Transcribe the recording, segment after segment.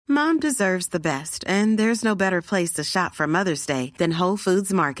Mom deserves the best, and there's no better place to shop for Mother's Day than Whole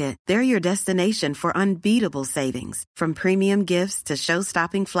Foods Market. They're your destination for unbeatable savings, from premium gifts to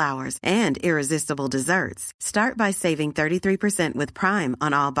show-stopping flowers and irresistible desserts. Start by saving 33% with Prime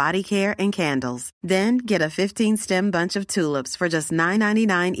on all body care and candles. Then get a 15-stem bunch of tulips for just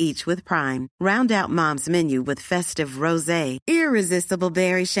 $9.99 each with Prime. Round out Mom's menu with festive rosé, irresistible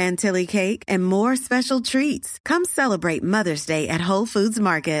berry chantilly cake, and more special treats. Come celebrate Mother's Day at Whole Foods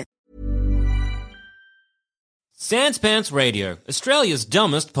Market. Sans Pants Radio, Australia's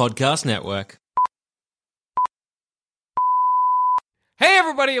dumbest podcast network. Hey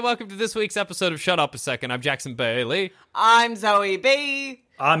everybody, and welcome to this week's episode of Shut Up a Second. I'm Jackson Bailey. I'm Zoe B.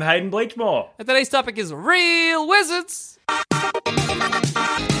 I'm Hayden Bleachmore. And today's topic is real wizards.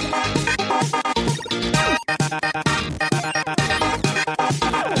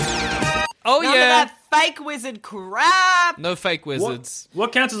 Oh None yeah. of that fake wizard crap. No fake wizards.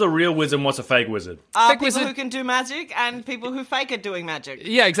 What counts as a real wizard and what's a fake wizard? Fake People wizard- who can do magic and people who fake at doing magic.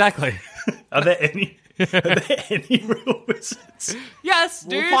 Yeah, exactly. Are there any real wizards? Yes,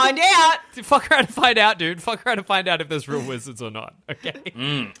 dude. We'll find out. Fuck around and find out, dude. Fuck around and find out if there's real wizards or not.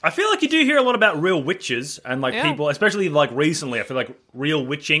 Okay. I feel like you do hear a lot about real witches and like Yeah. people, especially like recently. I feel like real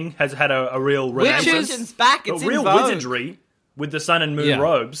witching has had a real Witches- renaissance. Magician's back. But It's real in vogue. wizardry with the sun and moon Yeah.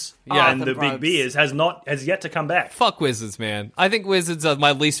 robes Yeah. and Oh, the the big robes. beers has yet to come back. Fuck wizards, man. I think wizards are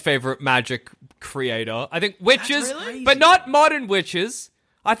my least favorite magic creator. I think witches, really but not modern witches.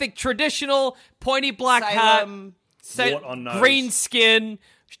 I think traditional, pointy black Salem. hat, Wart on nose. green skin,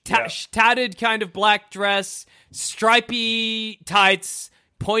 Yeah. tatted kind of black dress, stripy tights,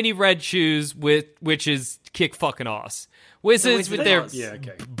 pointy red shoes with witches kick fucking ass. Wizards Wizard with their Oz. Yeah,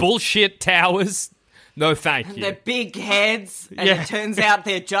 okay. bullshit towers. No, thank you. They're big heads, and Yeah. it turns out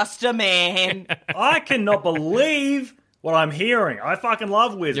they're just a man. I cannot believe what I'm hearing. I fucking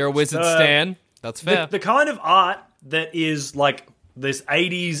love wizards. You're a wizard, The- Stan. That's fair. The kind of art that is like this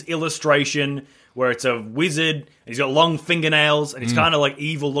 80s illustration where it's a wizard, and he's got long fingernails, and he's kind of like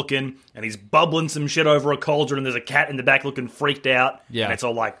evil looking, and he's bubbling some shit over a cauldron, and there's a cat in the back looking freaked out, Yeah. and it's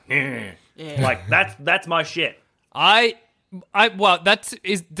all like, Yeah. like that's my shit. Well,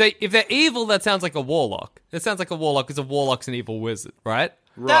 if they're evil, that sounds like a warlock. It sounds like a warlock because a warlock's an evil wizard, right?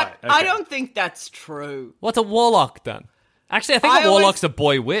 Right. I okay. don't think that's true. What's a warlock then? Actually, I think I a warlock's a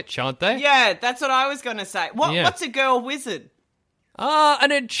boy witch, aren't they? Yeah, that's what I was going to say. Yeah. What's a girl wizard?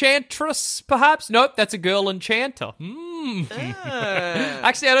 An enchantress, perhaps? Nope, that's a girl enchanter.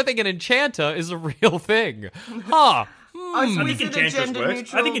 Actually, I don't think an enchanter is a real thing. Huh. I I think Enchantress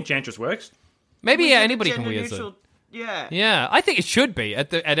works. I think Enchantress works. Maybe yeah, anybody can wizard. Yeah. Yeah, I think it should be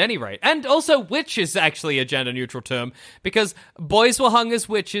at any rate. And also, witch is actually a gender neutral term because boys were hung as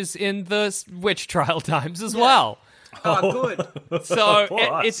witches in the witch trial times as well. Oh, good. So Poor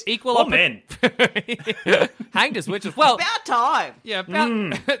us. it's equal Poor up. men. Hanged as witches. Well, About time. yeah,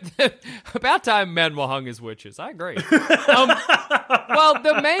 about time men were hung as witches. I agree. Well,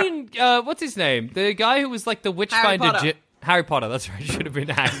 the main what's his name? The guy who was like the Harry witchfinder. Potter. Harry Potter. That's right. Should have been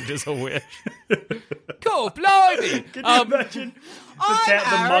hanged as a witch. Cool, blimey. Can you imagine the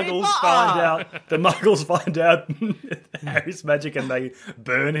Harry Muggles Potter. find out Harry's magic and they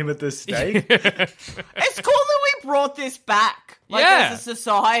burn him at the stake? It's cool that we brought this back. Like, Yeah. as a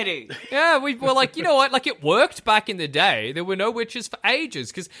society. Yeah, we were like, you know what? Like, it worked back in the day. There were no witches for ages.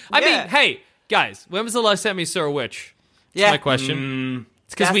 Because, I Yeah. mean, hey, guys, when was the last time you saw a witch? That's Yeah. my question.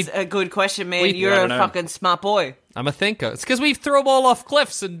 It's because That's a good question, man. we- You're I a don't know. fucking smart boy. I'm a thinker. It's because we threw them all off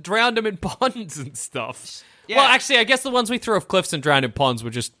cliffs and drowned them in ponds and stuff. Yeah. Well, actually, I guess the ones we threw off cliffs and drowned in ponds were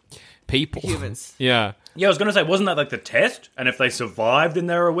just people. Humans. Yeah. Yeah, I was going to say, wasn't that like the test? And if they survived, then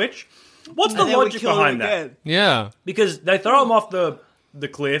they're a witch? What's the And then we logic kill behind them that? again. Yeah. Because they throw them off the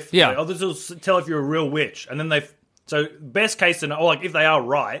cliff. Yeah. Like, oh, this will tell if you're a real witch. And then so best case scenario, like if they are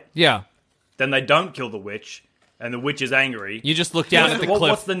right, Yeah. then they don't kill the witch, and the witch is angry. You just look down at the cliff.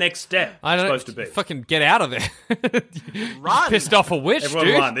 What's the next step I don't know. supposed to be? Fucking get out of there. Run. Pissed off a witch, Everyone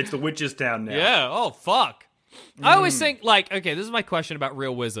dude. run. It's the witch's town now. Yeah, oh, fuck. I always think, like, okay, this is my question about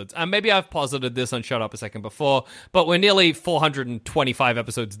real wizards. And maybe I've posited this on Shut Up a Second before, but we're nearly 425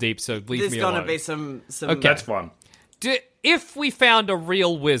 episodes deep, so leave There's me gonna alone. be some Okay. That's fun. If we found a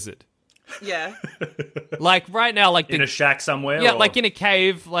real wizard, yeah. like right now, like In a shack somewhere? yeah, or, like in a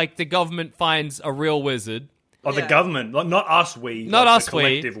cave, like the government finds a real wizard. or the Yeah. government. Not us, we. Not like us, the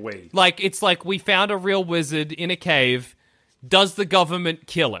collective we. Like, it's like we found a real wizard in a cave. Does the government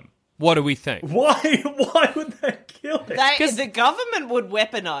kill him? What do we think? Why would they kill it? 'Cause- The government would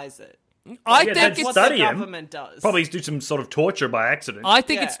weaponize it. I Yeah, think that's it's what study the him. government does. Probably do some sort of torture by accident. I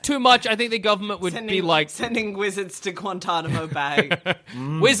think Yeah. it's too much. I think the government would be like, sending wizards to Guantanamo Bay.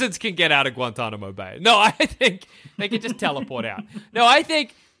 wizards can get out of Guantanamo Bay. No, I think they can just teleport out. No, I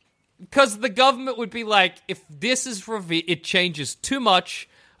think because the government would be like, if this is it changes too much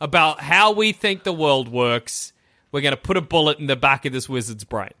about how we think the world works, we're going to put a bullet in the back of this wizard's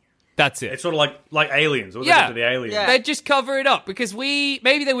brain. That's it. It's sort of like aliens. What Yeah. to the aliens? Yeah. They'd just cover it up because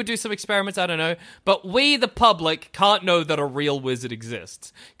maybe they would do some experiments, I don't know, but we, the public, can't know that a real wizard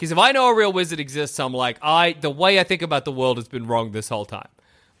exists. Because if I know a real wizard exists, I'm like, the way I think about the world has been wrong this whole time.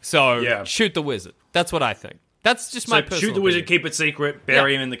 So, Yeah. shoot the wizard. That's what I think. That's just my So personal shoot the wizard, opinion. keep it secret,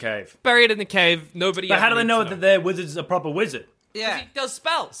 bury Yeah. him in the cave. Bury it in the cave, nobody But ever how do they needs know to that their wizard's a proper wizard? Yeah. He does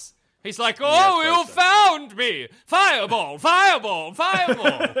spells. He's like, I oh, suppose you so. found me! Fireball, fireball,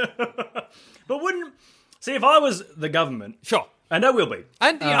 fireball! But wouldn't... See, if I was the government, Sure. and I will be.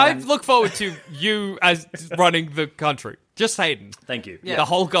 And I look forward to you as running the country. Just Hayden. Thank you. Yeah. The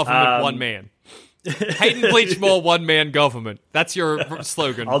whole government, one man. Hayden Bleachmore, one man government. That's your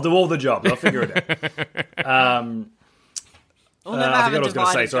slogan. I'll do all the jobs. I'll figure it out. We'll never I have forgot what I a was going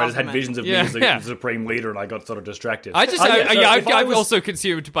to say. divided Sorry, I just had government. visions of Yeah, me as the yeah. supreme leader, and I got sort of distracted. I just, so I've if I was- also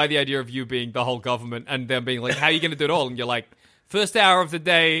consumed by the idea of you being the whole government and them being like, how are you going to do it all? And you're like, first hour of the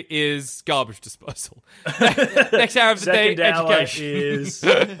day is garbage disposal. Next hour of the day, second hour education. is...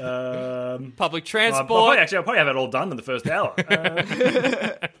 Public I'll transport. probably have it all done in the first hour.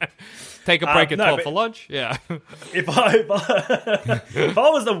 Take a break at no, 12 but- for lunch. Yeah. If I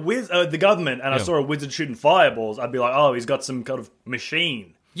was the government and I Yeah. saw a wizard shooting fireballs, I'd be like, oh, he's got some kind of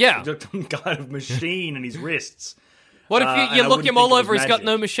machine. Yeah. He's got some kind of machine in his wrists. What if and you I look wouldn't him think all it was over, he's got magic.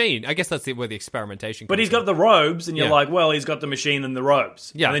 no machine? I guess that's where the experimentation But comes he's got the robes, and you're Yeah. like, well, he's got the machine and the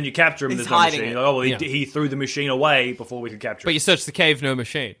robes. Yeah. And then you capture him, He's there's no hiding machine. it. You're like, oh, well, Yeah. he threw the machine away before we could capture But him. you search the cave, no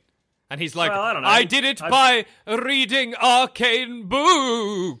machine. And he's like, Well, I don't know. I did it by reading arcane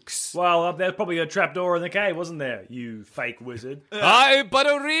books. Well, there's probably a trapdoor in the cave, wasn't there? You fake wizard. I but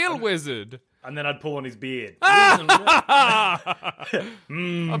a real wizard. And then I'd pull on his beard. A Shit,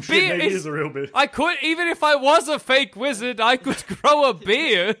 beard maybe it is- is a real beard. I could, even if I was a fake wizard, I could grow a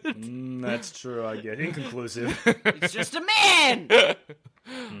beard. That's true, I guess. Inconclusive. It's just a man.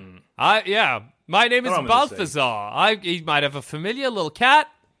 Yeah. My name is What am I gonna say? Balthazar. He might have a familiar little cat.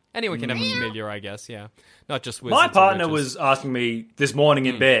 Anyone can have a familiar, I guess, yeah. Not just wizards. My and partner witches. was asking me this morning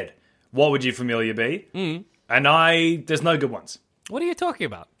in bed, what would your familiar be? And there's no good ones. What are you talking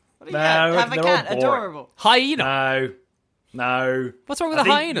about? What do you No, have a they're all cat, boring. adorable. Hyena. No. What's wrong with I a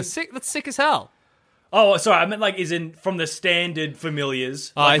think- hyena? That's sick as hell. Oh, sorry, I meant like is in from the standard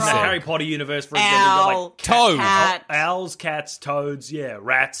familiars. I Like from see. the Harry Potter universe, for example. You've got, Owl, like Toad. cat. owls, cats, toads, yeah,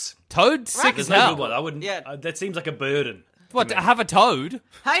 rats. Toad, sick There's as no hell. good one. I wouldn't. Yeah. That seems like a burden. What, to have a toad?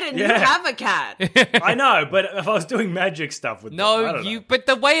 Hayden, you Yeah. have a cat. I know, but if I was doing magic stuff with them, I No, don't you. know. But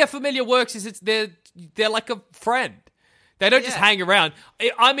the way a familiar works is they're like a friend. They don't just Yeah. hang around.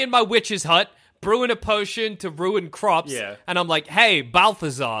 I'm in my witch's hut brewing a potion to ruin crops, Yeah. and I'm like, "Hey,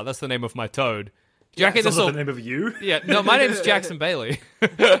 Balthazar, that's the name of my toad. Do you reckon It's this also will?" the name of you. Yeah, no, my name's Jackson Bailey.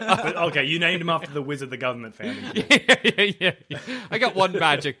 But, okay, you named him after the wizard the government found him. yeah. I got one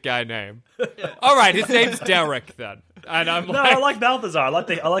magic guy name. All right, his name's Derek then, and I'm No, like, I like Balthazar. I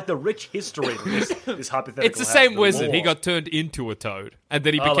like the rich history of this hypothetical. it's the house, same the wizard. He lore. got turned into a toad, and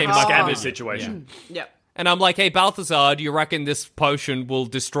then he like became a my scammer familiar. situation. Yep. And I'm like, hey, Balthazar, do you reckon this potion will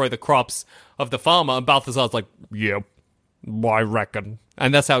destroy the crops of the farmer? And Balthazar's like, yep, I reckon.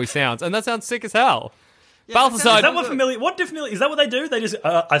 And that's how he sounds. And that sounds sick as hell. Balthazar, Is that what familiar? What do familiar? Is that what they do? They just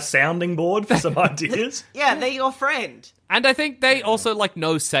a sounding board for some ideas. Yeah, they're your friend. and I think they also, like,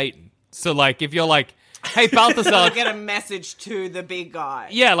 know Satan. So, like, if you're like, hey, Balthazar, Get a message to the big guy.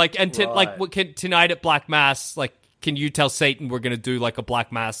 yeah, like, and Right. tonight at Black Mass, like, can you tell Satan we're going to do, like, a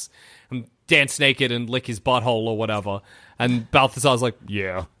Black Mass and dance naked and lick his butthole or whatever? And Balthazar's like,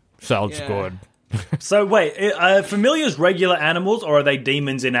 yeah, sounds Yeah. good. So wait, are familiars regular animals or are they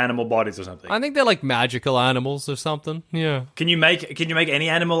demons in animal bodies or something? I think they're like magical animals or something. Yeah. Can you make any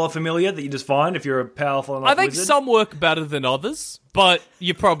animal a familiar that you just find if you're a powerful enough I think wizard? some work better than others, but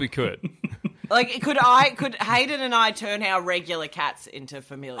you probably could. Like, could Hayden and I turn our regular cats into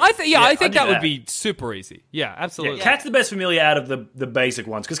familiars? I think Yeah, I think I'd do that would that. be super easy. Yeah, absolutely. Yeah, cat's the best familiar out of the basic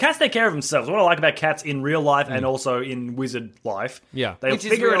ones because cats take care of themselves. What I like about cats in real life and also in wizard life, Yeah. they Which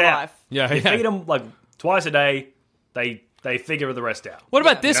is figure it real out. life. Yeah, They yeah. feed them like twice a day. They they figure the rest out. What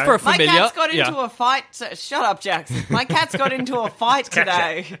about this You know? for a My familiar? cat's got into a fight. Shut up, Jackson. My cat's got into a fight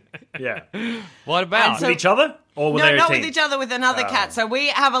today. Yeah. What about? So- With each other? Or with No, their not team? with each other, with another cat. So we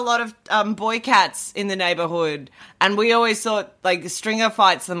have a lot of boy cats in the neighborhood, and we always thought, like, Stringer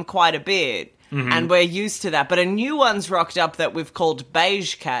fights them quite a bit, and we're used to that. But a new one's rocked up that we've called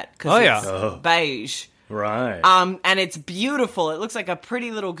Beige Cat, because it's beige. Right. And it's beautiful. It looks like a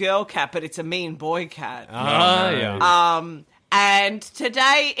pretty little girl cat, but it's a mean boy cat. Yeah. And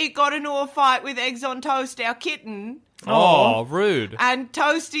today it got into a fight with Eggs on Toast, our kitten. Oh, rude. And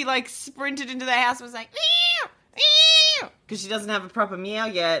Toasty, like, sprinted into the house and was like, meow, meow, because she doesn't have a proper meow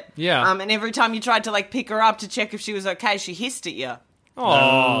yet. Yeah. And every time you tried to, like, pick her up to check if she was okay, she hissed at you.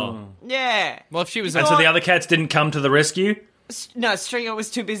 Oh. Yeah. Well, if she was... and so the other cats didn't come to the rescue? No, Stringer was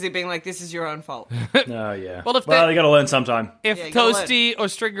too busy being like, this is your own fault. Oh, yeah. Well, if well, they- you got to learn sometime. If Yeah, you gotta Toasty or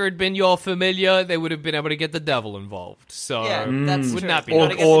Stringer had been your familiar, they would have been able to get the devil involved. So, Yeah, that's true. wouldn't that be You Or,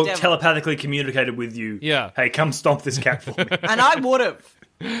 gotta get or the devil. telepathically communicated with you. Yeah. Hey, come stomp this cat for me. And I would have.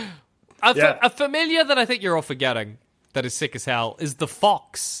 Yeah. a familiar that I think you're all forgetting that is sick as hell is the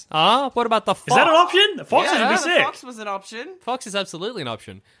fox. Huh? What about the fox? Is that an option? The fox Yeah, would be the sick. fox was an option. Fox is absolutely an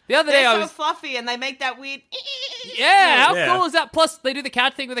option. The other day They're I so was... fluffy and they make that weird... Yeah, how Yeah. cool is that? Plus, they do the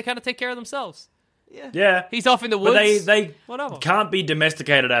cat thing where they kind of take care of themselves. Yeah. He's off in the woods. But they Whatever. can't be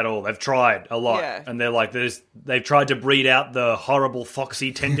domesticated at all. They've tried a lot. Yeah. And they're like, they've tried to breed out the horrible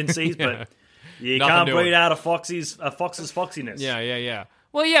foxy tendencies, but you Nothing can't doing. breed out a fox's foxiness. Yeah.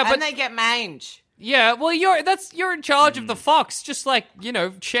 Well, yeah, but And they get mange. yeah, well, you're in charge of the fox, just like shampoo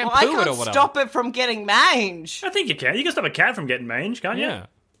Well, I it or can't whatever. stop it from getting mange. I think you can. You can stop a cat from getting mange, can't you?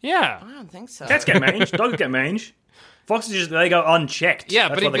 Yeah. I don't think so. Cats get mange. Dogs get mange. Foxes they go unchecked. Yeah,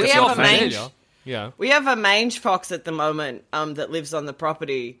 That's but why if they it's get have your a mange. familiar, yeah. We have a mange fox at the moment that lives on the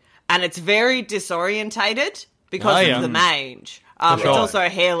property, and it's very disorientated because yeah. of the mange. It's sure. also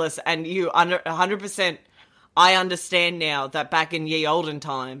hairless, and you 100%. I understand now that back in ye olden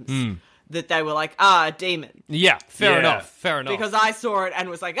times that they were like, a demon. Yeah, fair Yeah. enough. Fair enough. Because I saw it and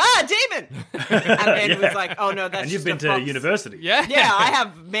was like, demon! And then it was like, oh no, that's And you've just been a to fox. university. yeah. Yeah, I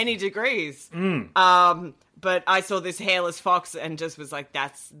have many degrees. But I saw this hairless fox and just was like,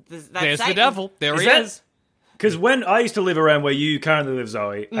 that's There's Satan. the devil. There Is he that- is. Because when I used to live around where you currently live,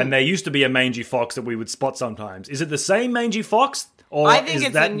 Zoe, and there used to be a mangy fox that we would spot sometimes. Is it the same mangy fox? Or I think is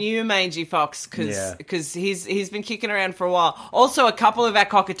it's that... a new mangy fox Yeah. because he's been kicking around for a while. Also, a couple of our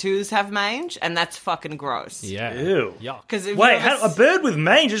cockatoos have mange, and that's fucking gross. Yeah. Ew. Yuck. Because Wait, a bird with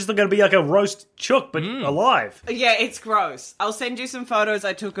mange is just going to be like a roast chook, but alive. yeah, it's gross. I'll send you some photos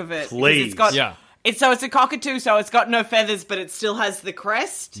I took of it. 'cause Please. It's got, Yeah. It's a cockatoo, so it's got no feathers, but it still has the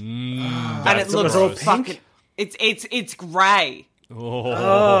crest, and it That's looks all fucking. pink? It's grey.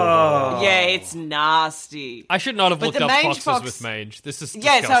 Oh. Yeah, it's nasty. I should not have But looked the up mange foxes fox- with mange. This is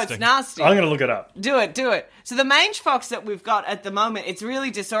Yeah, disgusting. so it's nasty. I'm going to look it up. Do it. So the mange fox that we've got at the moment, it's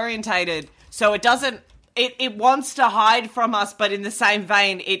really disorientated. So it doesn't. It wants to hide from us, but in the same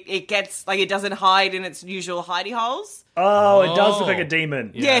vein, it gets like it doesn't hide in its usual hidey holes. Oh, it does look like a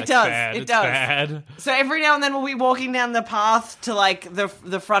demon. Yeah, it it's does. Bad. It It's does. bad. So every now and then we'll be walking down the path to like the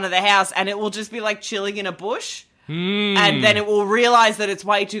front of the house, and it will just be like chilling in a bush, and then it will realize that it's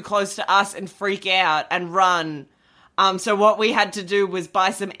way too close to us and freak out and run. So what we had to do was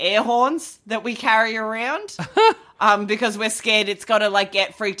buy some air horns that we carry around, because we're scared it's got to like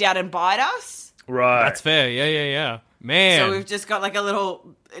get freaked out and bite us. Right. That's fair. Yeah. Man. So we've just got like a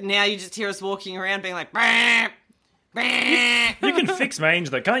little. Now you just hear us walking around, being like, "Bah, bah." You can fix mange,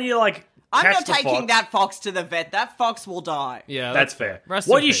 though. Can't you, like, I'm catch not the taking fox? that fox to the vet. That fox will die. yeah, That's fair. Rest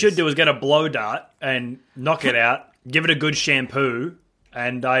What in you peace. should do is get a blow dart and knock it out, give it a good shampoo,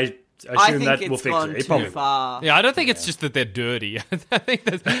 and I I assume think that it's will fix gone it. It too probably will. far. Yeah, I don't think it's just that they're dirty. I think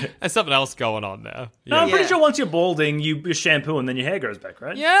there's something else going on there. No, I'm pretty Yeah. sure once you're balding, you shampoo and then your hair grows back,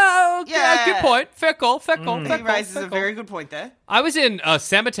 right? Yeah, okay, Yeah. good point. Fair call. He raises fair a call. very good point there. I was in a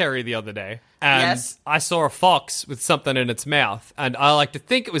cemetery the other day, and Yes. I saw a fox with something in its mouth, and I like to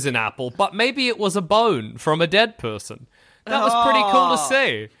think it was an apple, but maybe it was a bone from a dead person. That was pretty cool to Oh.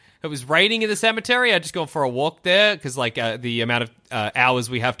 see. It was raining in the cemetery. I just gone for a walk there because the amount of hours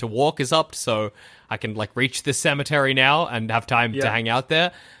we have to walk is up, so I can like reach this cemetery now and have time to Yeah. hang out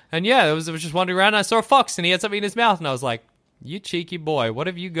there. And yeah, I was just wandering around. And I saw a fox, and he had something in his mouth, and I was like, "You cheeky boy, what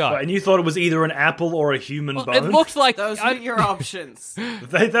have you got?" And you thought it was either an apple or a human bone? It looked like Those were your options.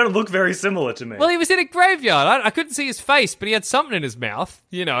 They don't look very similar to me. Well, he was in a graveyard. I couldn't see his face, but he had something in his mouth,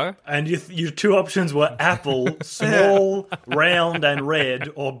 you know. And your two options were apple, small, round, and red,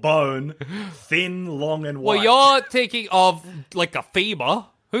 or bone, thin, long, and white. Well, you're thinking of like a femur.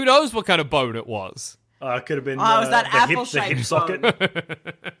 Who knows what kind of bone it was? It could have been Oh, was that the hip apple-shaped socket.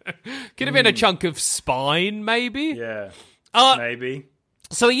 Could have been a chunk of spine, maybe. Yeah, Uh, maybe.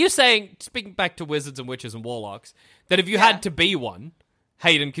 So are you saying, speaking back to wizards and witches and warlocks, that if you had to be one,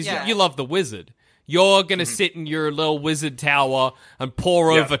 Hayden, because you love the wizard, you're going to sit in your little wizard tower and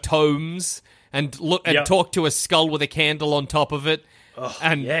pore over tomes and look and talk to a skull with a candle on top of it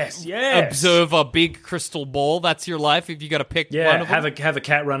and observe a big crystal ball? That's your life if you got to pick one of them? have a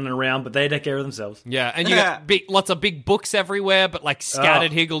cat running around, but they take care of themselves. Yeah, and you got lots of big books everywhere, but like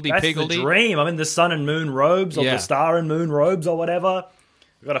scattered higgledy-piggledy. That's the dream. I'm in the sun and moon robes or the star and moon robes or whatever.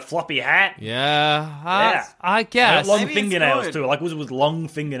 We've got a floppy hat. I guess. Long fingernails too. Like wizard with long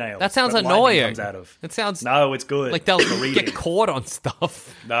fingernails. That sounds that annoying. Comes out of. It sounds no, it's good. like they'll get caught on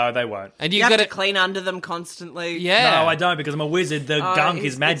stuff. No, they won't. And you have to clean under them constantly. Yeah. No, I don't because I'm a wizard. The gunk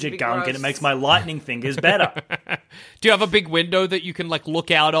is magic gunk, and it makes my lightning fingers better. Do you have a big window that you can like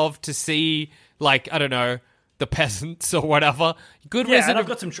look out of to see, like, I don't know, the peasants or whatever? Good wizard. And I've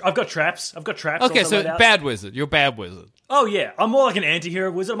got traps. I've got traps. Okay, also so bad wizard. You're a bad wizard. Oh yeah, I'm more like an anti-hero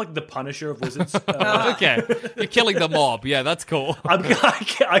wizard. I'm like the Punisher of wizards. Okay, you're killing the mob. Yeah, that's cool.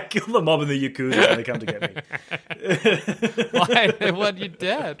 I kill the mob and the Yakuza when they come to get me. Why? What you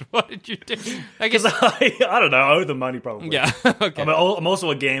did? What did you do? I guess I don't know. I owe them money probably. Yeah. Okay. I'm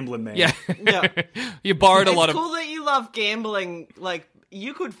also a gambling man. Yeah. You borrowed a lot of. It's cool that you love gambling. Like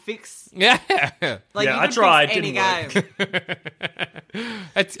you could fix. Yeah. Like yeah, you I could tried. Fix any game.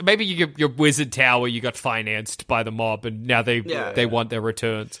 Maybe your wizard tower you got financed by the mob and now they want their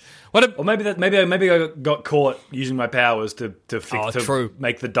returns. Or maybe I got caught using my powers to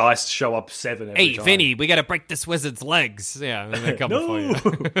make the dice show up 7 every time. Vinny, we got to break this wizard's legs. Yeah, and they're coming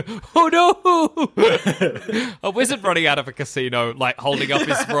for you. Oh no! A wizard running out of a casino, like holding up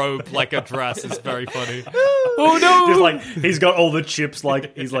his robe like a dress, is very funny. Oh no! Just like he's got all the chips,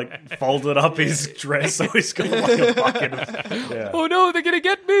 like he's like folded up his dress, so he's got like a bucket of. Oh no! They're gonna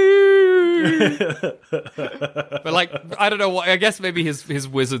get me! But like, I don't know what. I guess maybe his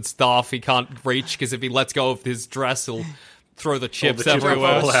wizard staff he can't reach because if he lets go of his dress, he'll throw the chips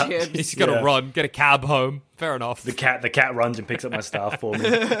everywhere. He's got to run, get a cab home. Fair enough. The cat runs and picks up my staff for me.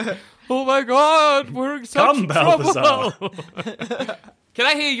 Oh my god, we're in such trouble. Can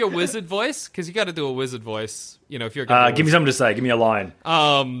I hear your wizard voice? Because you got to do a wizard voice. You know, if you're going give me something to say. Give me a line.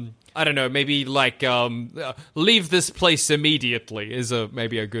 I don't know. Maybe like leave this place immediately is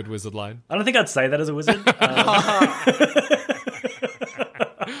maybe a good wizard line. I don't think I'd say that as a wizard.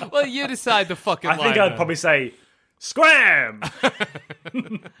 Well, you decide the fucking line. I think I'd probably say, scram!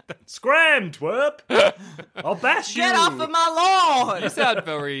 Scram, twerp! I'll bash you! Get off of my lawn! You sound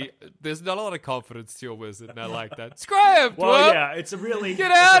there's not a lot of confidence to your wizard, and I like that. Scram, twerp! Well, yeah, it's a really...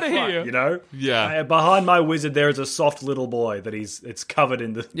 Get out of here! You know? Yeah. Behind my wizard, there is a soft little boy that it's covered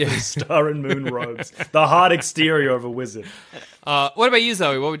in the star and moon robes. The hard exterior of a wizard. What about you,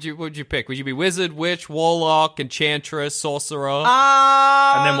 Zoe? What would you pick? Would you be wizard, witch, warlock, enchantress, sorcerer?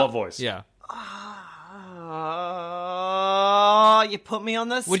 And then what voice? Yeah. You put me on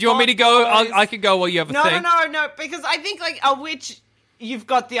this. Would you want me to go? I could go while you have a thing. No, because I think like a witch, you've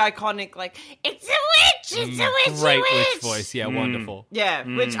got the iconic like it's a witch, great witch voice. Yeah, wonderful. Yeah,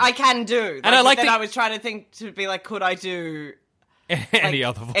 which I can do. And I like that. I was trying to think to be like, could I do any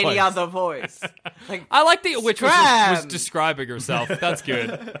other voice? Like, I like that witch was describing herself. That's good.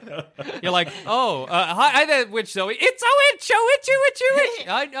 You're like, hi there, witch Zoe. It's a witch.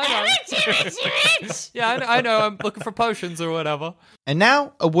 I know. Yeah, I know. I'm looking for potions or whatever. And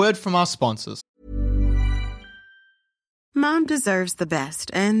now, a word from our sponsors. Mom deserves the best,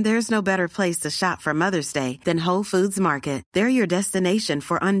 and there's no better place to shop for Mother's Day than Whole Foods Market. They're your destination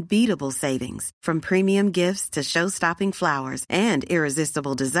for unbeatable savings, from premium gifts to show-stopping flowers and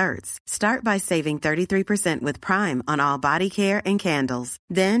irresistible desserts. Start by saving 33% with Prime on all body care and candles.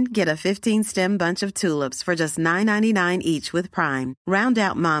 Then get a 15-stem bunch of tulips for just $9.99 each with Prime. Round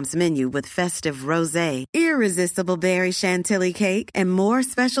out Mom's menu with festive rosé, irresistible berry chantilly cake, and more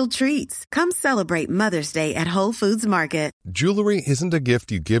special treats. Come celebrate Mother's Day at Whole Foods Market. Jewelry isn't a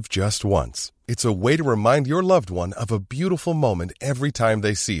gift you give just once. It's a way to remind your loved one of a beautiful moment every time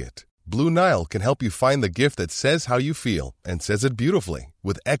they see it. Blue Nile can help you find the gift that says how you feel and says it beautifully,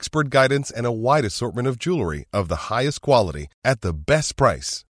 with expert guidance and a wide assortment of jewelry of the highest quality at the best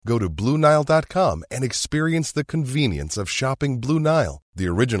price. Go to BlueNile.com and experience the convenience of shopping Blue Nile, the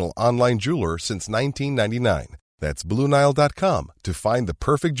original online jeweler since 1999. That's BlueNile.com to find the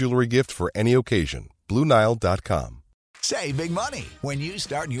perfect jewelry gift for any occasion. BlueNile.com. Save big money when you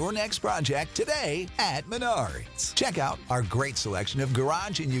start your next project today at Menards. Check out our great selection of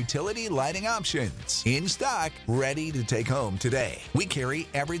garage and utility lighting options. In stock, ready to take home today. We carry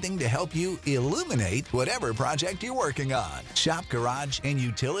everything to help you illuminate whatever project you're working on. Shop garage and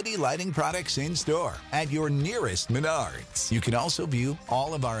utility lighting products in store at your nearest Menards. You can also view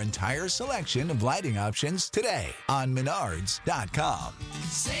all of our entire selection of lighting options today on Menards.com.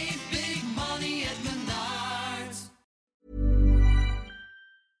 Save big money at Menards.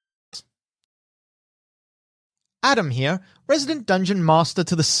 Adam here, resident dungeon master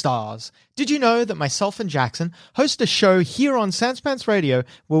to the stars. Did you know that myself and Jackson host a show here on Sanspants Radio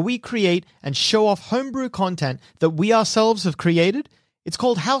where we create and show off homebrew content that we ourselves have created? It's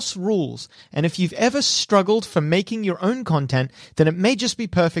called House Rules, and if you've ever struggled for making your own content, then it may just be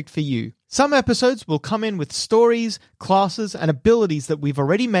perfect for you. Some episodes will come in with stories, classes, and abilities that we've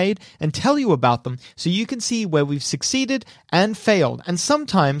already made and tell you about them so you can see where we've succeeded and failed, and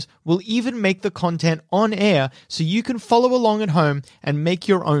sometimes we'll even make the content on air so you can follow along at home and make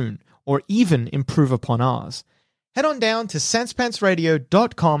your own, or even improve upon ours. Head on down to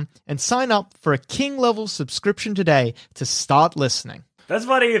sanspantsradio.com and sign up for a king-level subscription today to start listening. That's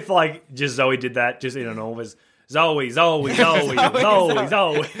funny if, like, just Zoe did that just in an all of his Zoe. It's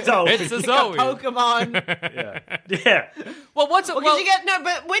a Zoe. Pokemon. Yeah. Well, what's it? Because you get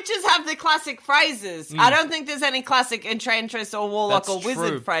but witches have the classic phrases. I don't think there's any classic enchantress or warlock That's or wizard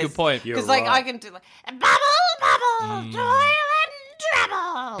true. phrase. Good point. Because You're like right. I can do like bubble, toil and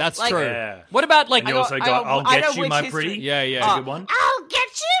trouble. That's like, true. Yeah. What about like? And you also got, I'll I know get you, which my history. pretty. Yeah, yeah. That's a good one. I'll get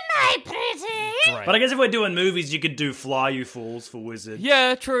you, my pretty. Right. But I guess if we're doing movies, you could do Fly You Fools for Wizard.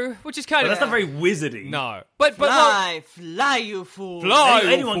 Yeah, true. Which is kind But of that's not very wizardy. no. But Fly, you fool. Fly.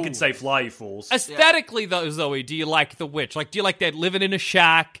 Anyone fool. could say Fly You Fools. Aesthetically, though, Zoe, do you like the witch? Like, do you like that living in a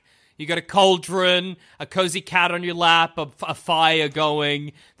shack? You got a cauldron, a cozy cat on your lap, a fire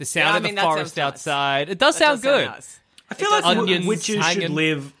going, the sound Yeah, I of mean, the that forest sounds nice. outside. It does That sound does good. nice. I feel It like does onions witches should hanging.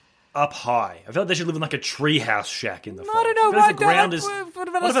 live up high. I feel like they should live in like a treehouse shack in the forest. I don't know. I feel like What, the ground is. what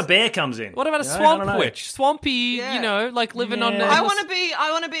about What if a bear comes in? What about a You know, I swamp don't know. witch? Swampy, Yeah. you know, like living on. Yeah. I want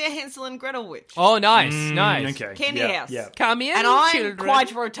to be a Hansel and Gretel witch. Oh, nice, nice. Okay. Candy yeah, house. Yeah. Come in, And I'm children.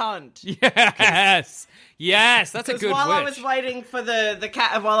 quite rotund. Yes, yes, that's a Because good while witch. I was waiting for the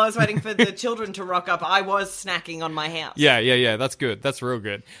cat, while I was waiting for the children to rock up, I was snacking on my house. Yeah. That's good. That's real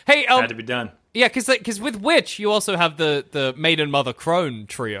good. Hey, Had to be done. yeah, because with witch you also have the maiden mother crone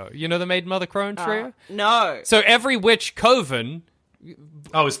trio. You know the maiden mother crone trio. No. So every witch coven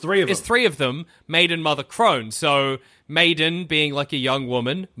Oh, it's three of them. is three of them, maiden, mother, crone. So maiden being like a young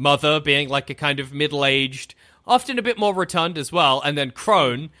woman, mother being like a kind of middle-aged, often a bit more rotund as well, and then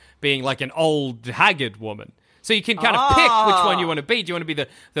crone being like an old, haggard woman. So you can kind of pick which one you want to be. Do you want to be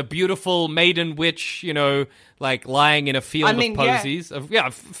the beautiful maiden witch, you know, like lying in a field I mean, of posies? Yeah,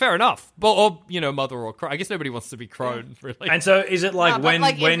 fair enough. But, or, you know, mother or crone. I guess nobody wants to be crone, really. And so is it like No, but when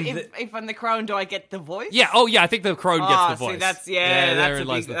like the- if I'm the crone, do I get the voice? yeah, I think the crone gets the voice. See, that's therein that's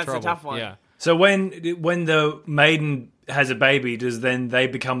lies the a trouble. tough one. Yeah. so when the maiden has a baby, does then they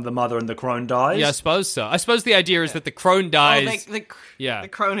become the mother and the crone dies? Yeah, I suppose so. I suppose the idea is that the crone Oh, dies. the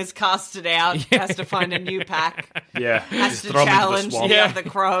crone is casted out. Has to find a new pack. Yeah. Has Just to throw 'em into the challenge swamp. the Yeah. other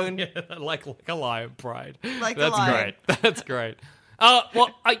crone. like a lion pride. Like a That's lion. great. That's great. Well,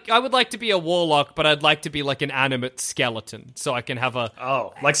 I would like to be a warlock, but I'd like to be like an animate skeleton, so I can have a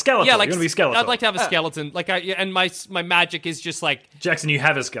Oh, like skeleton. yeah, like You're gonna be skeleton. I'd like to have a skeleton, like and my magic is just like Jackson, you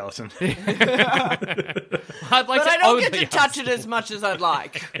have a skeleton. I'd like But to I don't get only to have- touch it as much as I'd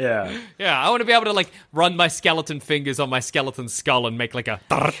like. Yeah. Yeah, I want to be able to like run my skeleton fingers on my skeleton skull and make like a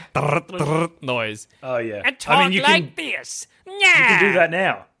noise. Oh yeah. And talk I mean, you like can this. you can do that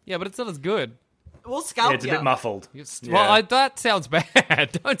now. Yeah, but it's not as good. We'll scalp Yeah, it's a ya. bit muffled. Well, that sounds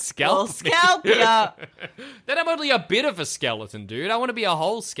bad. Don't scalp We'll me. scalp ya. Then I'm only a bit of a skeleton, dude. I want to be a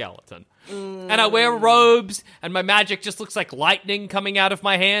whole skeleton. And I wear robes, and my magic just looks like lightning coming out of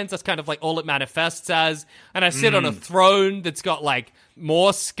my hands. That's kind of like all it manifests as. And I sit on a throne that's got like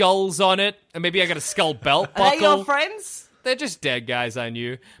more skulls on it, and maybe I got a skull belt Are they buckle. your friends? They're just dead guys I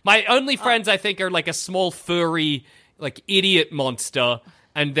knew. My only friends, I think, are like a small furry, like idiot monster,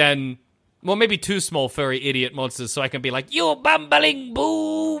 and then, well, maybe two small furry idiot monsters, so I can be like, you bumbling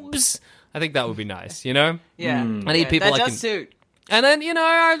boobs. I think that would be nice, you know? Yeah. I need people that I does can. suit. And then, you know,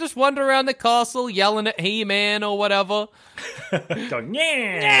 I just wander around the castle yelling at He-Man or whatever. Going,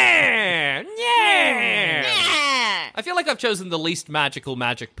 yeah. Yeah, yeah. Yeah. I feel like I've chosen the least magic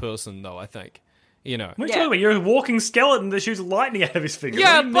person, though, I think. You know. What are you Yeah. talking about? You're a walking skeleton that shoots lightning out of his finger.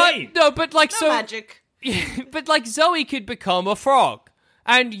 Yeah, what do you but mean? no, but like No so, magic. but like Zoe could become a frog,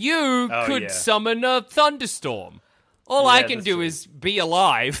 and you Oh, could yeah. summon a thunderstorm. all I Yeah, can that's do true. is be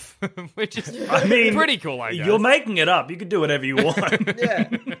alive, which is I mean, pretty cool, I guess. You're making it up. You can do whatever you want. Yeah.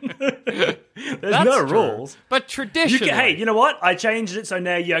 There's That's no true. rules. But You traditionally... can, hey, you know what? I changed it so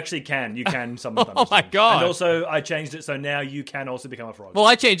now you actually can. You can summon Oh my thunderstorms. God. And also, I changed it so now you can also become a frog. Well,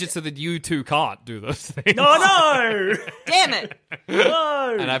 I changed it so that you two can't do those things. Oh, no! Damn it.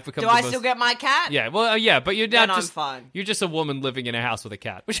 No! And I've become Do the I most... still get my cat? Yeah, well, yeah, but you're now Then I'm just... fine. You're just a woman living in a house with a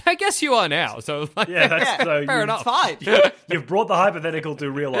cat, which I guess you are now, so... Like, Yeah, that's so fair you- enough. Fine. You've brought the hypothetical to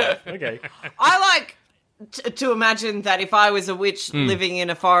real life. Okay. I like to imagine that if I was a witch Hmm. living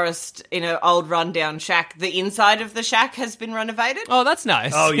in a forest in an old rundown shack, the inside of the shack has been renovated. Oh, that's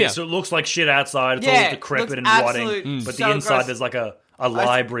nice. Oh, yeah, so it looks like shit outside. It's Yeah, all decrepit looks and rotting. absolute But so the inside, gross. there's like a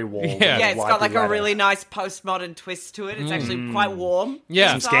library wall. with Yeah. a Yeah, it's got like library a ladder. really nice postmodern twist to it. It's actually quite warm. Yeah.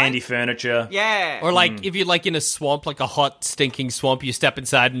 Some inside. Scandi furniture. Yeah. Or like if you're like in a swamp, like a hot, stinking swamp, you step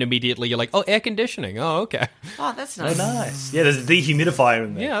inside and immediately you're like, oh, air conditioning. Oh, okay. Oh, that's Oh, nice. nice. Yeah, there's a dehumidifier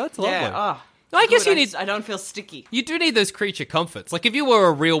in there. Yeah, that's lovely. Yeah. Oh, I guess good. you need... I don't feel sticky. You do need those creature comforts. Like, if you were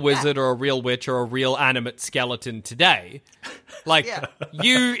a real wizard or a real witch or a real animate skeleton today, like, Yeah.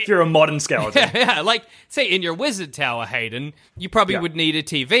 you... If you're a modern skeleton. Yeah, like, say, in your wizard tower, Hayden, you probably Yeah. would need a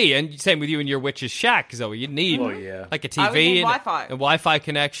TV, and same with you in your witch's shack, Zoe. You'd need, Oh, yeah. like, a I would TV need and Wi-Fi. a Wi-Fi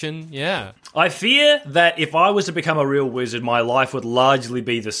connection, yeah. I fear that if I was to become a real wizard, my life would largely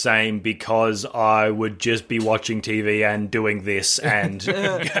be the same because I would just be watching TV and doing this, and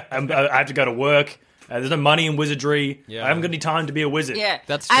I have to go to work. There's no money in wizardry. Yeah. I haven't got any time to be a wizard. Yeah.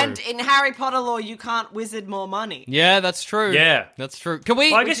 That's true. And in Harry Potter lore, you can't wizard more money. Yeah, that's true. Yeah. That's true. Can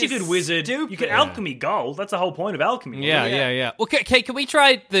we... Well, I guess you is could wizard. stupid. You could alchemy gold. That's the whole point of alchemy. Yeah, wasn't it? yeah. Well, okay, can we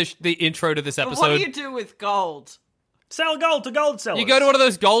try the intro to this But episode? what do you do with gold? Sell gold to gold sellers. You go to one of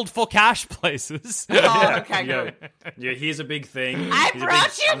those gold for cash places. Oh, okay, You go, good. yeah, here's a big thing. I Here's a brought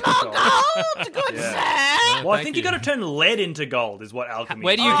big you chunk of more gold, good Yeah. sir. Well, I Thank think you. you got to turn lead into gold, is what alchemy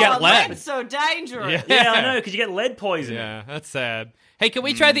Where do is. you get lead? Lead's so dangerous. Yeah. Yeah, I know, because you get lead poisoning. Yeah, that's sad. Hey, can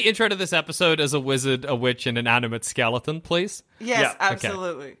we try the intro to this episode as a wizard, a witch, and an animate skeleton, please? Yes, Yeah, okay.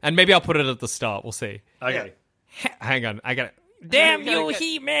 absolutely. And maybe I'll put it at the start. We'll see. Okay. Hang on, I got it. Damn gotta you, get-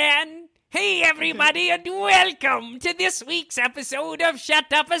 He-Man! Hey, everybody, and welcome to this week's episode of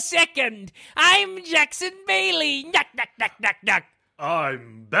Shut Up a Second. I'm Jackson Bailey. Knock, knock, knock, knock, knock.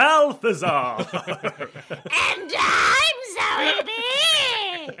 I'm Balthazar. And I'm Zoe B.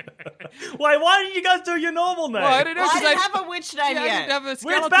 Wait, why did you guys do your normal name? Well, I don't know, Well, I 'cause didn't have a witch name I yet. didn't have a Where's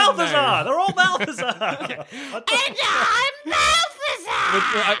skeleton Balthazar? name. They're all Balthazar. And I'm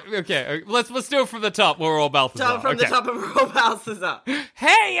Balthazar. Okay, let's do it from the top. We're all Balthazar. So from the Okay. top of Royal Balthazar.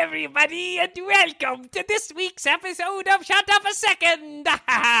 Hey, everybody, and welcome to this week's episode of Shut Up a Second.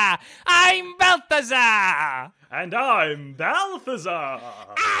 I'm Balthazar. And I'm Balthazar.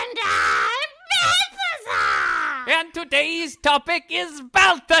 And I'm Balthazar. And today's topic is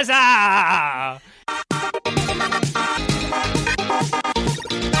Balthazar.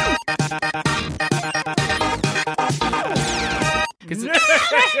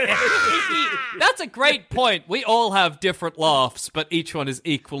 That's a great point. We all have different laughs, but each one is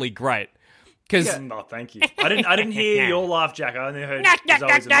equally great. Because No, thank you. I didn't hear your laugh, Jack. I only heard Knock, knock,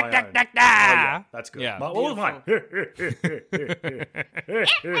 Zoe's knock, and knock, my own. knock, Oh, yeah, knock. that's good. Yeah. All fine.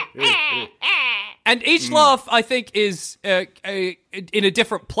 And each laugh, I think, is in a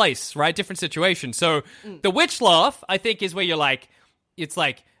different place, right? Different situation. So the witch laugh, I think, is where you're like, it's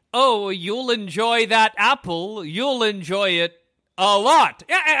like, oh, you'll enjoy that apple. You'll enjoy it a lot.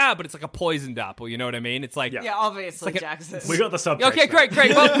 Yeah, but it's like a poisoned apple. You know what I mean? It's like, Yeah, obviously, like a- Jackson. We got the subtext. okay, now.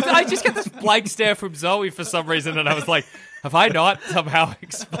 great. Well, I just get this blank stare from Zoe for some reason, and I was like, have I not somehow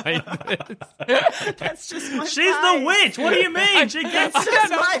explained this? That's just my She's face. the witch. What do you mean? She gets That's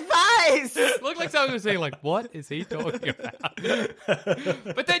just my face. It looked like someone was saying, like, what is he talking about?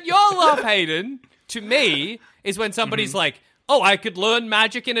 But then your laugh, Hayden, to me, is when somebody's like, oh, I could learn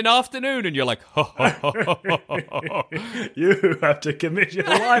magic in an afternoon, and you're like, ho, ho, ho, ho, ho, ho. You have to commit your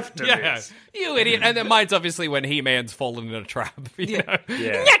life to Yeah, this. you idiot. And then mine's obviously when He-Man's fallen in a trap, you know?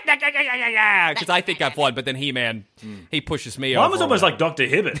 Yeah. Because I think I've won, but then He-Man, he pushes me Mine over. was almost like Dr.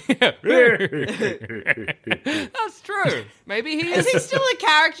 Hibbert. That's true. Maybe he Is is. he still a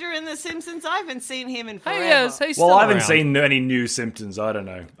character in The Simpsons? I haven't seen him in forever. He is. He's Well, still I haven't around. seen any new Symptoms. I don't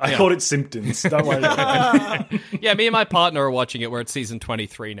know. I called it Symptoms. Don't worry about it. Yeah, me and my partner are watching it. We're at season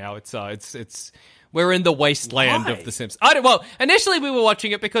 23 now. It's we're in the wasteland Why? of The Simpsons. I don't, well, initially we were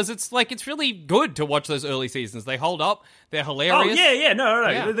watching it because it's really good to watch those early seasons. They hold up. They're Oh, hilarious. yeah. No.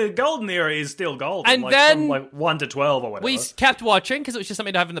 Yeah. The golden era is still golden. And like, then from like 1 to 12 or whatever. We kept watching because it was just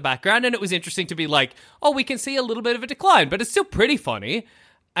something to have in the background, and it was interesting to be like, oh, we can see a little bit of a decline, but it's still pretty funny.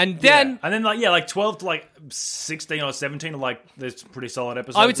 And then and then like 12 to like 16 or 17 are like there's pretty solid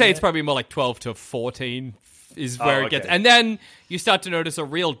episodes. I would say in it's there. probably more like 12 to 14 is where it gets. okay. And then you start to notice a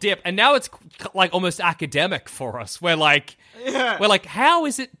real dip. And now it's like almost academic for us. We're like, how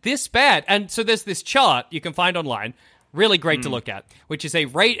is it this bad? And so there's this chart you can find online, really great to look at, which is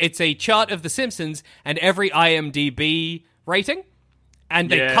it's a chart of The Simpsons and every IMDb rating. And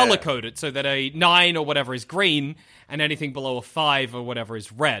they color code it so that a 9 or whatever is green and anything below a 5 or whatever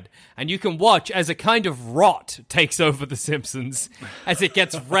is red. And you can watch as a kind of rot takes over The Simpsons as it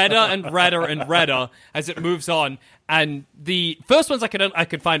gets redder and redder and redder as it moves on. And the first ones I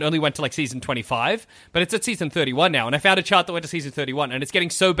could find only went to like season 25, but it's at season 31 now. And I found a chart that went to season 31, and it's getting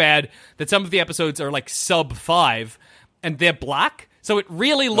so bad that some of the episodes are like sub 5, and they're black. So it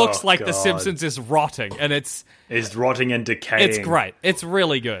really looks like The God. Simpsons is rotting, and it's rotting and decaying. it's great. It's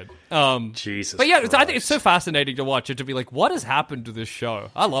really good. Jesus. But yeah, I think Christ. it's so fascinating to watch it, to be like, what has happened to this show?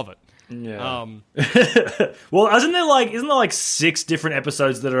 I love it. Yeah. Well, isn't there like 6 different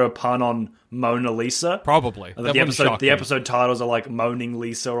episodes that are a pun on Mona Lisa? Probably. And That the wouldn't shock episode me. the episode titles are like Moaning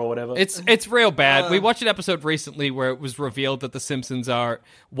Lisa or whatever. It's real bad. We watched an episode recently where it was revealed that The Simpsons are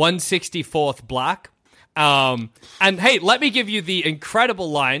 1/64th black. And hey, let me give you the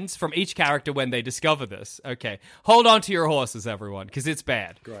incredible lines from each character when they discover this. Okay. Hold on to your horses, everyone, because it's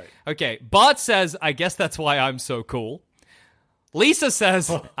bad. Great. Okay. Bart says, I guess that's why I'm so cool. Lisa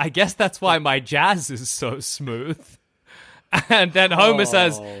says, I guess that's why my jazz is so smooth. And then Homer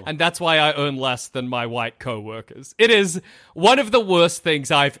says, and that's why I earn less than my white co-workers. It is one of the worst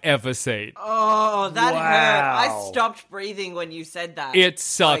things I've ever seen. Oh, that hurt. I Wow. stopped breathing when you said that. It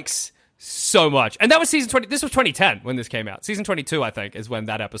sucks so much. And that was season 20. This was 2010 when this came out. Season 22, I think, is when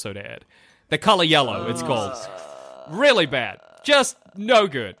that episode aired. The Color Yellow, it's called. Really bad. Just no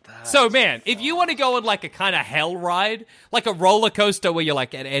good. So, man, if you want to go on like a kind of hell ride, like a roller coaster where you're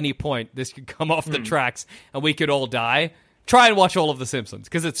like, at any point, this could come off the tracks and we could all die, try and watch all of The Simpsons,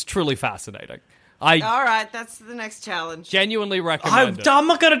 because it's truly fascinating. I All right, that's the next challenge. genuinely recommend it. I'm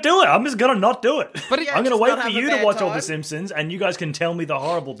not going to do it. I'm just going to not do it. But Yeah, I'm going to just wait not for have a you to bad watch all time. The Simpsons, and you guys can tell me the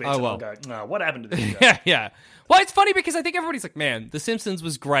horrible bits. Oh, And well. I'll go, no, what happened to this guy? Yeah, yeah. Well, it's funny because I think everybody's like, man, The Simpsons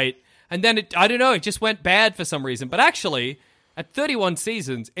was great. And then, I don't know, it just went bad for some reason. But actually, at 31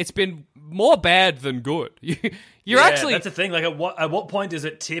 seasons, it's been more bad than good. You're Yeah, actually... that's the thing. Like, at what point does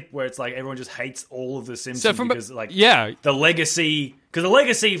it tip where it's like everyone just hates all of The Simpsons So from- because, like, yeah. the legacy... Because the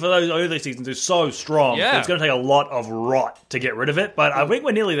legacy for those early seasons is so strong. Yeah. that It's going to take a lot of rot to get rid of it, but I think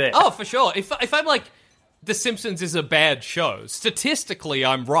we're nearly there. Oh, for sure. If I'm like, The Simpsons is a bad show, statistically,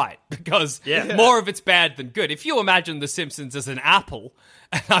 I'm right, because more of it's bad than good. If you imagine The Simpsons as an apple,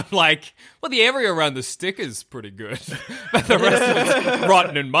 and I'm like, well, the area around the stick is pretty good, but the rest of it's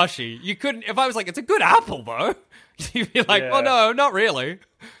rotten and mushy. You couldn't, if I was like, it's a good apple, though, you'd be like, Yeah. well, no, not really.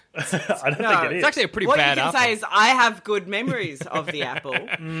 I don't think it is. It's actually a pretty What bad you can apple. say is, I have good memories of the apple.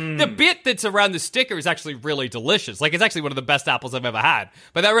 The bit that's around the sticker is actually really delicious. Like, it's actually one of the best apples I've ever had.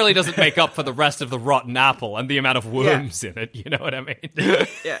 But that really doesn't make up for the rest of the rotten apple and the amount of worms in it. You know what I mean?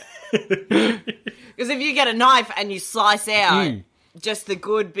 Yeah. Because if you get a knife and you slice out just the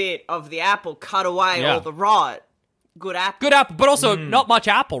good bit of the apple, cut away Yeah. all the rot, good apple. Good apple, but also not much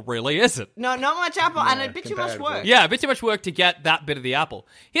apple, really, is it? No, not much apple, and a bit too much comparatively. work. Yeah, a bit too much work to get that bit of the apple.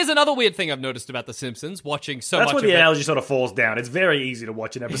 Here's another weird thing I've noticed about The Simpsons, watching so That's much where of the it. analogy sort of falls down. It's very easy to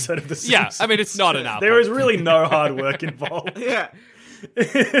watch an episode of The Simpsons. Yeah, I mean, it's not an apple. There is really no hard work involved. Yeah.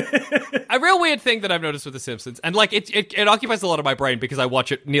 A real weird thing that I've noticed with The Simpsons, and like it occupies a lot of my brain because I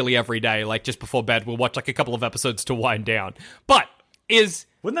watch it nearly every day. Like just before bed, we'll watch like a couple of episodes to wind down. But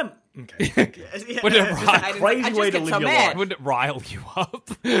Wouldn't that... Okay. wouldn't it rile, Crazy way to live your life. wouldn't it rile you up?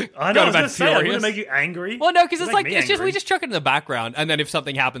 I know, I was Go to going bed to say, wouldn't it furious? make you angry? Well, no, because It'd it's make like me it's just we angry. just chuck it in the background, and then if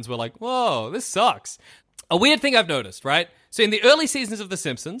something happens, we're like, "Whoa, this sucks." A weird thing I've noticed, right? So in the early seasons of The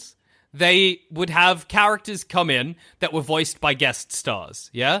Simpsons, they would have characters come in that were voiced by guest stars.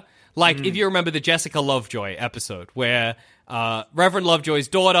 Yeah, like if you remember the Jessica Lovejoy episode, where Reverend Lovejoy's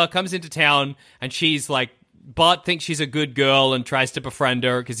daughter comes into town, and she's like, Bart thinks she's a good girl and tries to befriend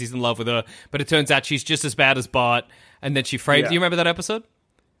her because he's in love with her, but it turns out she's just as bad as Bart, and then she frames. Yeah. Do you remember that episode?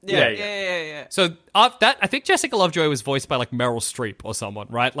 Yeah. So that I think Jessica Lovejoy was voiced by like Meryl Streep or someone,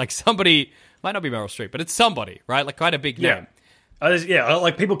 right? Like somebody, might not be Meryl Streep, but it's somebody, right? Like quite a big name.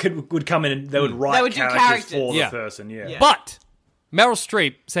 Like people would come in and they would write They would do characters for characters. the Yeah. person. Yeah. But Meryl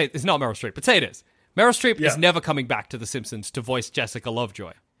Streep, say it's not Meryl Streep, but say it is. Meryl Streep Yeah. is never coming back to The Simpsons to voice Jessica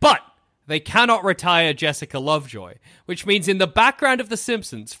Lovejoy. But they cannot retire Jessica Lovejoy, which means in the background of The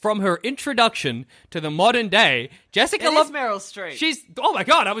Simpsons, from her introduction to the modern day, Jessica It is Lovejoy... Meryl Streep. She's... Oh my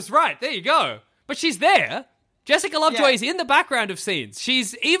God, I was right. There you go. But she's there. Jessica Lovejoy is in the background of scenes.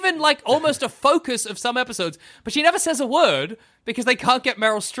 She's even like almost a focus of some episodes, but she never says a word because they can't get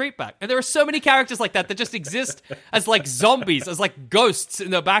Meryl Streep back. And there are so many characters like that just exist as like zombies, as like ghosts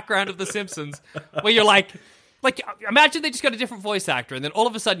in the background of The Simpsons, where you're like, imagine they just got a different voice actor, and then all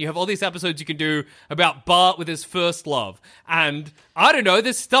of a sudden you have all these episodes you can do about Bart with his first love. And I don't know,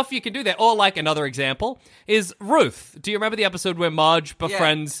 there's stuff you can do there. Or like another example is Ruth. Do you remember the episode where Marge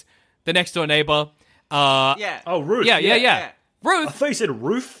befriends the next door neighbor? Oh, Ruth. Yeah. Ruth. I thought you said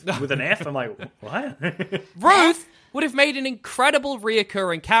roof with an F. I'm like, what? Ruth would have made an incredible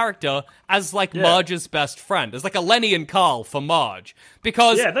reoccurring character as like Marge's best friend, as like a Lenny and Carl for Marge.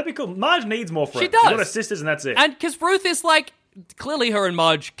 Because that'd be cool. Marge needs more friends. She does. She's got her sisters and that's it. And because Ruth is like, clearly her and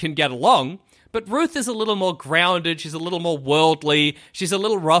Marge can get along, but Ruth is a little more grounded, she's a little more worldly, she's a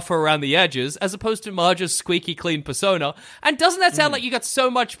little rougher around the edges, as opposed to Marge's squeaky clean persona. And doesn't that sound like you got so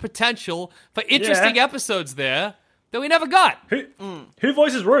much potential for interesting episodes there that we never got? Who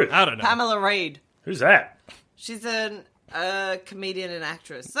voices Ruth? I don't know. Pamela Reed. Who's that? She's a comedian and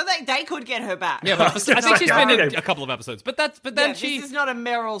actress, so they could get her back. Yeah, but I think she's been in a couple of episodes. But then this is not a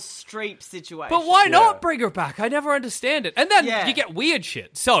Meryl Streep situation. But why not bring her back? I never understand it. And then you get weird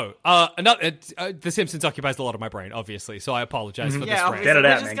shit. So, The Simpsons occupies a lot of my brain, obviously. So I apologize for this rant. Get it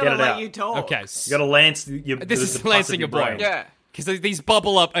out, man. Get it out. You talk. Okay, You gotta lance. this is lancing a brain. Yeah. Because these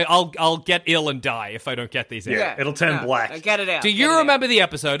bubble up. I'll get ill and die if I don't get these in. Yeah, it'll turn black. Get it out. Do you remember the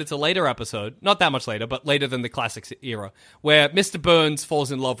episode? It's a later episode, not that much later, but later than the classics era, where Mr. Burns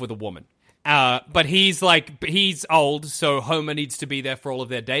falls in love with a woman. But he's old, so Homer needs to be there for all of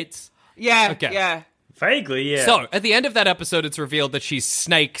their dates. Yeah. Okay. Yeah. Vaguely, yeah. So at the end of that episode, it's revealed that she's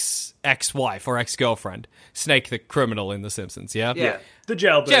Snake's ex-wife or ex-girlfriend. Snake, the criminal in The Simpsons. Yeah. Yeah. The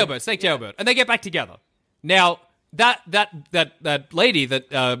jailbird. Jailbird, Snake Jailbird, and they get back together. Now, that lady that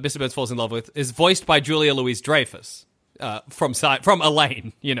Mr. Burns falls in love with is voiced by Julia Louis-Dreyfus from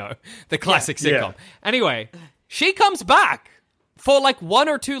Elaine, the classic sitcom. Anyway, she comes back for like one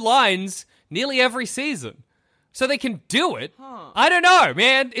or two lines nearly every season, so they can do it. I don't know,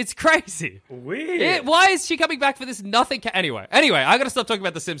 man. It's crazy. Weird. Why is she coming back for this nothing? Anyway, I gotta stop talking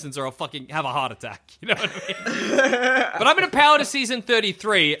about The Simpsons or I'll fucking have a heart attack. You know what I mean? But I'm gonna power to season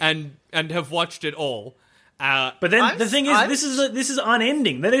 33 and have watched it all. But then the thing is, this is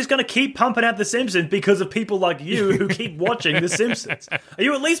unending. They're just going to keep pumping out The Simpsons because of people like you who keep watching The Simpsons. Are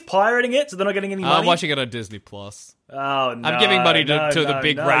you at least pirating it so they're not getting any money? I'm watching it on Disney Plus. Oh, no. I'm giving money to the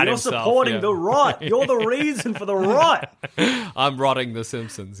big rat You're himself. supporting the rot. You're the reason for the rot. I'm rotting The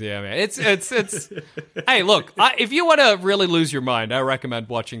Simpsons. Yeah, man. It's. Hey, look. If you want to really lose your mind, I recommend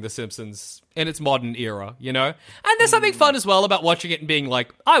watching The Simpsons in its modern era. And there's something fun as well about watching it and being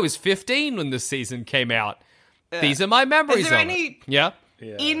like, I was 15 when this season came out. These are my memories Is there of any- it. Yeah.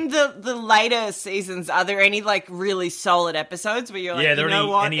 In the later seasons, are there any like really solid episodes where you're like, there you know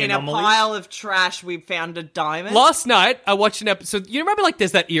what? any In anomalies? a pile of trash, we found a diamond. Last night, I watched an episode. You remember, like,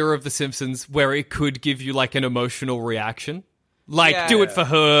 there's that era of The Simpsons where it could give you, like, an emotional reaction? Like, do it for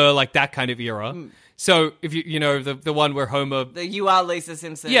her, like, that kind of era. So, if the one where Homer... You Are Lisa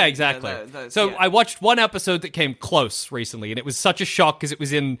Simpson. Yeah, exactly. I watched one episode that came close recently, and it was such a shock because it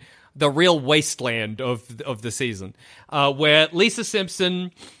was in the real wasteland of the season, where Lisa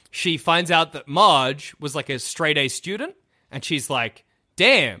Simpson, she finds out that Marge was, like, a straight-A student, and she's like,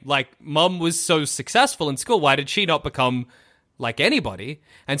 damn, like, Mum was so successful in school, why did she not become like anybody?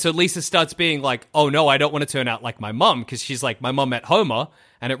 And so Lisa starts being like, oh no, I don't want to turn out like my mum, because she's like, my mum met Homer,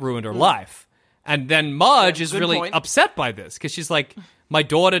 and it ruined her life. And then Marge is really upset by this, because she's like, my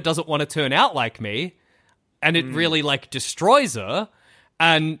daughter doesn't want to turn out like me, and it really, like, destroys her.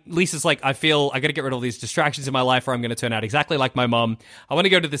 And Lisa's like, I got to get rid of all these distractions in my life or I'm going to turn out exactly like my mom. I want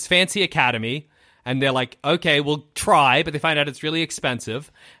to go to this fancy academy. And they're like, okay, we'll try. But they find out it's really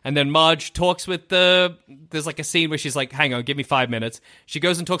expensive. And then Marge talks with there's like a scene where she's like, hang on, give me 5 minutes. She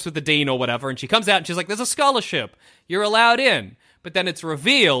goes and talks with the dean or whatever. And she comes out and she's like, there's a scholarship. You're allowed in. But then it's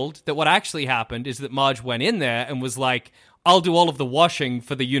revealed that what actually happened is that Marge went in there and was like, I'll do all of the washing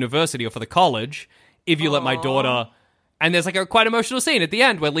for the university or for the college if you let my daughter... And there's like a quite emotional scene at the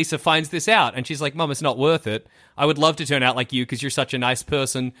end where Lisa finds this out and she's like, Mum, it's not worth it. I would love to turn out like you because you're such a nice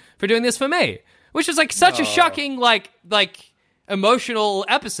person for doing this for me. Which was like such a shocking, like emotional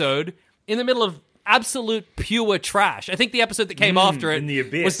episode in the middle of absolute pure trash. I think the episode that came after it In the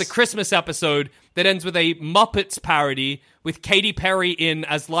Abyss. was the Christmas episode that ends with a Muppets parody with Katy Perry in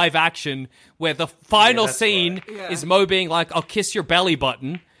as live action, where the final scene is Mo being like, I'll kiss your belly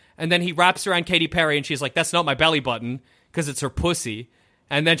button. And then he wraps around Katy Perry and she's like, that's not my belly button because it's her pussy.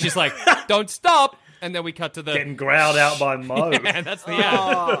 And then she's like, don't stop. And then we cut to the Getting growled out by Mo. Yeah, that's the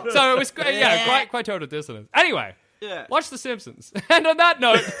end. So it was great. Yeah, quite total dissonance. Anyway, watch The Simpsons. And on that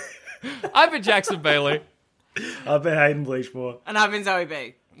note, I've been Jackson Bailey. I've been Hayden Bleachmore. And I've been Zoe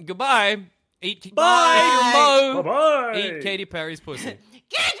B. Goodbye. Eat Bye. Mo. Bye-bye. Eat Katy Perry's pussy.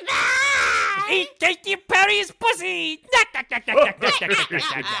 Goodbye! Eat Katy Perry's pussy.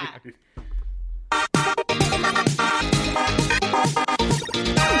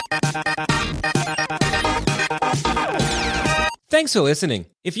 Thanks for listening.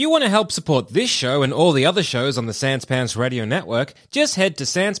 If you want to help support this show and all the other shows on the Sanspants Radio Network, just head to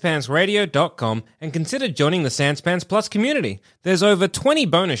sanspantsradio.com and consider joining the Sanspants Plus community. There's over 20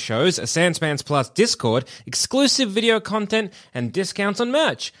 bonus shows, a Sanspants Plus Discord, exclusive video content, and discounts on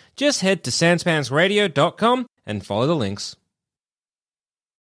merch. Just head to sanspantsradio.com and follow the links.